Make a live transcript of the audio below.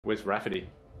Where's Rafferty?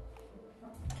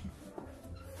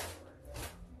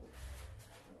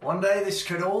 One day this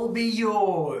could all be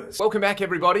yours. Welcome back,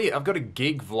 everybody. I've got a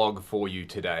gig vlog for you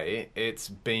today. It's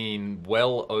been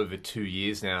well over 2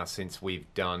 years now since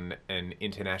we've done an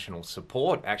international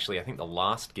support. Actually, I think the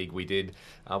last gig we did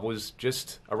was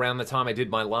just around the time I did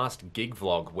my last gig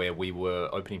vlog where we were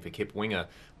opening for Kip Winger.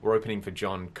 We're opening for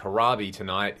John Karabi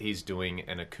tonight. He's doing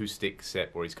an acoustic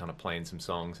set where he's kind of playing some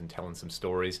songs and telling some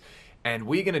stories. And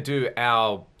we're going to do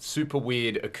our super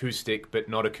weird acoustic, but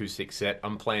not acoustic set.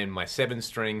 I'm playing my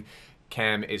 7-string.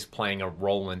 Cam is playing a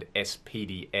Roland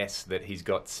SPDS that he's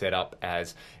got set up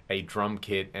as a drum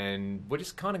kit. And we're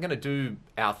just kind of going to do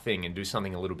our thing and do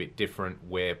something a little bit different.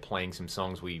 We're playing some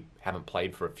songs we haven't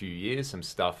played for a few years, some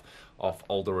stuff off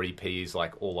older EPs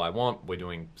like All I Want. We're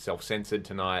doing Self-Censored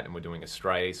tonight, and we're doing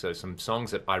Astray. So some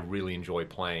songs that I really enjoy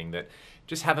playing that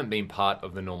just haven't been part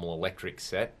of the normal electric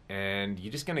set, and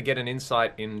you're just going to get an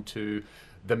insight into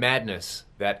the madness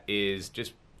that is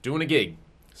just doing a gig.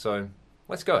 So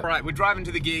let's go. All right, we're driving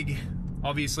to the gig.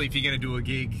 Obviously, if you're going to do a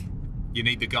gig, you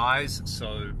need the guys,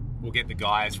 so we'll get the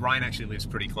guys. Ryan actually lives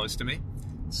pretty close to me,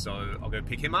 so I'll go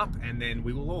pick him up, and then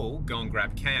we will all go and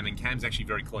grab Cam, and Cam's actually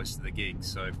very close to the gig,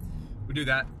 so we'll do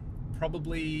that,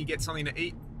 probably get something to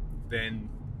eat, then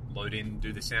load in,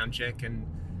 do the sound check, and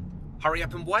hurry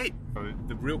up and wait. So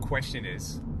the real question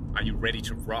is, are you ready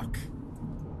to rock?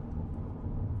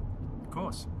 Of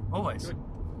course, always.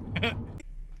 Good.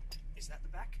 Is that the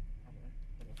back?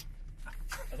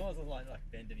 As long as it's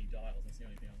like bend any dials, that's the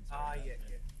only thing I'm Ah, sorry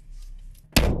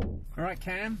yeah. All right,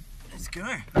 Cam, Let's go.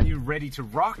 are you ready to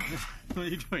rock? What are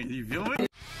you doing? Are you filming?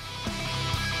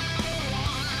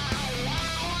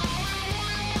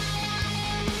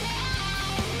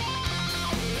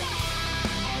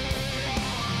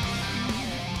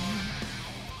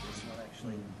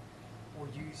 Or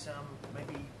use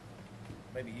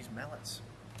maybe use mallets.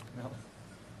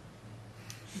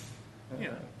 Yeah.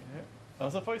 I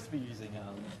was supposed to be using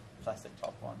plastic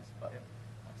top ones, but Yep.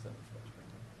 I said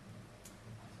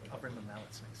it's I'll bring the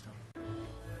mallets next time.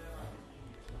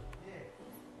 Yeah.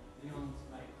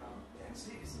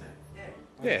 See, isn't it?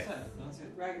 Yeah. Yeah.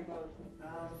 Ragdoll.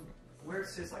 Where it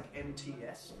says like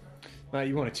MTS. Mate,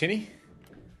 you want a tinny?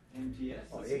 MTS.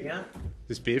 Oh, there you go.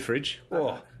 This beer fridge.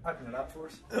 Oh. Open it up for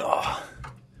us. Oh.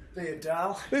 There,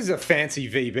 Dale. This is a fancy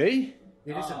VB.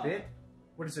 It is a bit.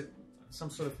 What is it? Some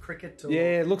sort of cricket? Or...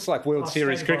 Yeah, it looks like World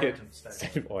Series State of cricket. Origin,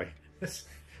 State of Origin.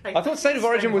 Hey, I thought State of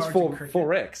Origin was cricket,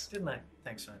 4X. Didn't they?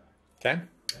 Thanks, mate. Okay.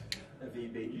 A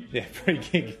VB. Yeah,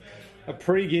 pre-gig. A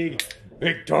pre-gig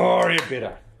Victoria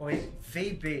bitter. Wait,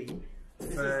 VB. This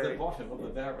is the bottom of the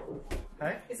barrel.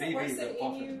 Hey? Is it worse than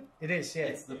EU? It is, yeah.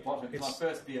 It's the bottom. It's my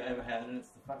first beer I ever had, and it's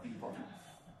the fucking bottom.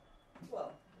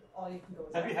 Well, all you can go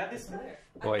is Have you had this one?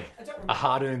 Boy, I don't a remember.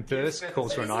 hard-earned thirst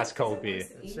calls for a nice cold beer.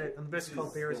 That's it. And the best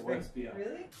cold beer is the big. worst beer.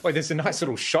 Really? Wait, there's a nice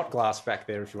little shot glass back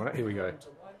there if you want it. Here we go.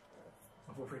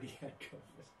 I've already had COVID.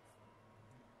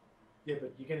 Yeah,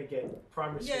 but you're going to get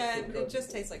primary school. Yeah, food it COVID.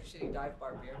 just tastes like shitty dive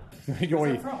bar beer.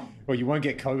 Well, you won't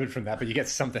get COVID from that, but you get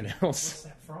something else. What's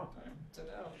that from? Don't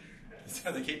know. That's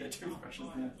how they keep their toothbrushes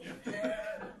now.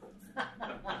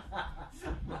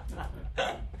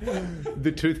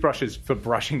 The toothbrush is for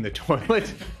brushing the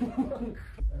toilet.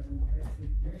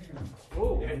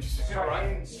 Oh, Yeah, just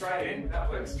straight in. That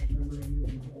works.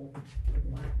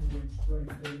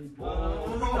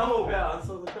 Double bounce,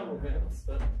 so the double bounce.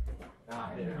 But yeah,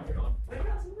 I'm gone. Maybe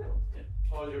that's in the middle. Yeah.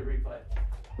 I'll do a replay.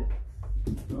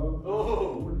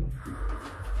 Oh,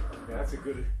 Yeah, that's a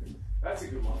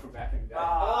good one from back in the day.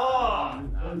 oh.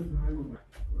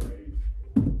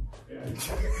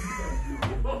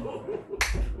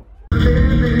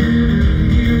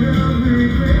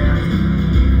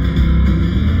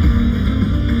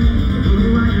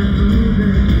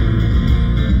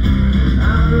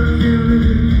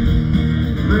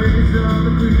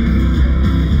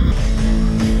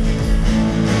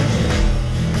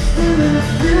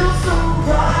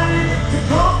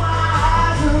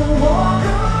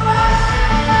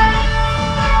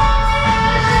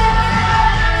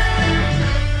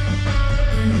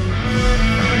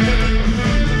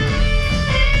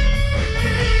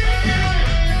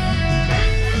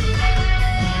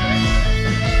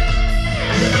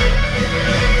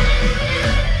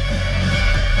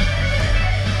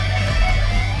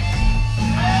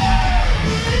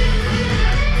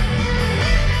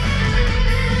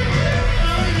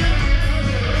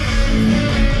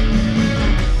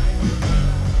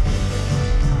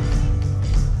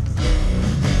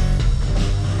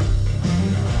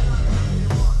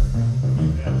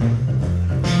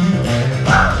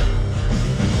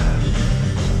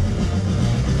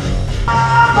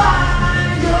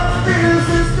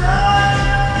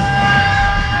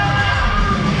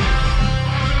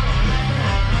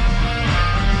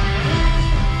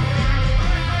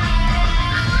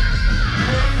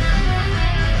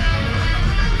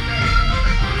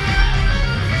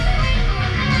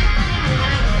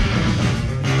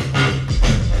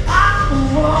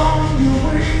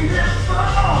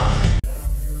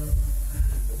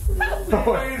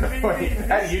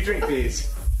 drink beers?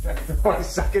 Or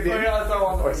suck it in?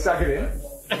 Or suck it in?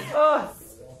 Oh.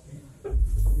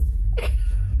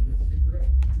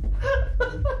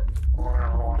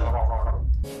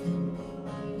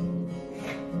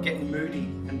 Getting moody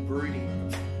and broody.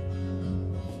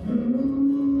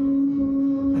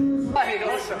 Hey,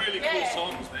 awesome. Really cool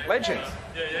songs, man. Legends.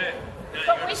 Yeah.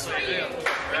 But we saw you.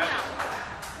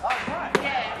 Oh, right.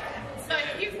 Yeah. So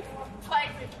you've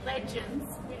played with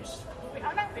legends, which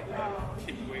I don't think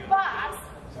we're, but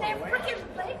they're freaking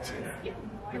legends.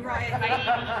 You're right.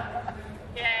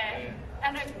 Yeah.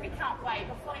 And we can't wait.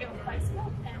 We'll follow you on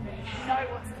Facebook and know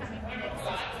what's coming next.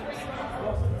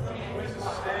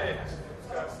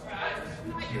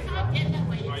 No, you can't get that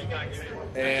way. You can't get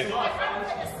it.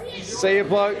 Yeah. See you,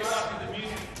 blokes.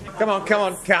 Come on,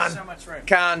 Khan. So much room.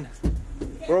 Khan.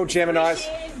 We're all Geminis.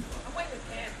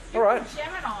 All right.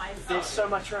 Geminis. There's so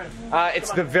much room.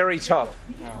 It's the very top.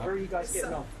 Where are you guys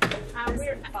getting off?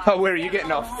 Oh, where are you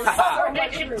getting off? We've got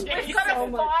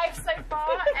a 5 so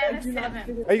far and a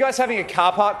 7. Are you guys having a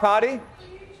car park party?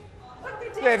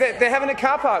 Yeah, they're having a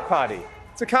car park party.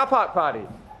 It's a car park party.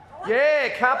 Yeah,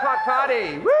 car park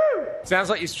party. Woo! Sounds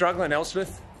like you're struggling,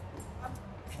 Elspeth.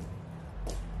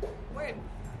 We're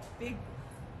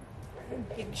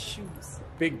big shoes.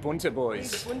 Big bunter Big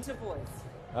boys. winter boys.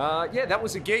 Yeah, that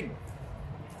was a gig.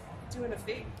 Doing a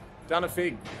fig. Done a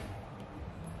fig.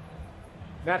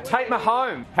 Now take me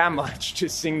home. How much to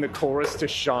sing the chorus to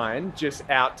Shine just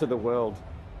out to the world?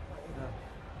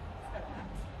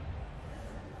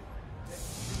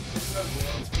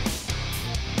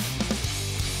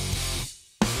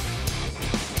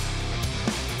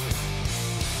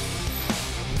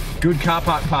 Good car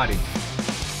park party.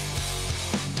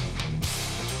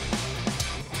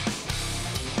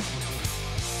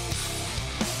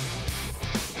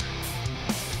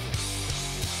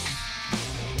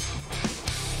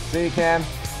 See you, Cam.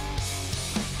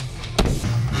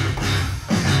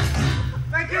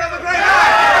 Thank you, have a great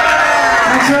night!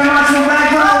 Thanks very much for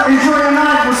Ragdoll. Enjoy your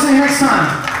night. We'll see you next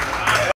time.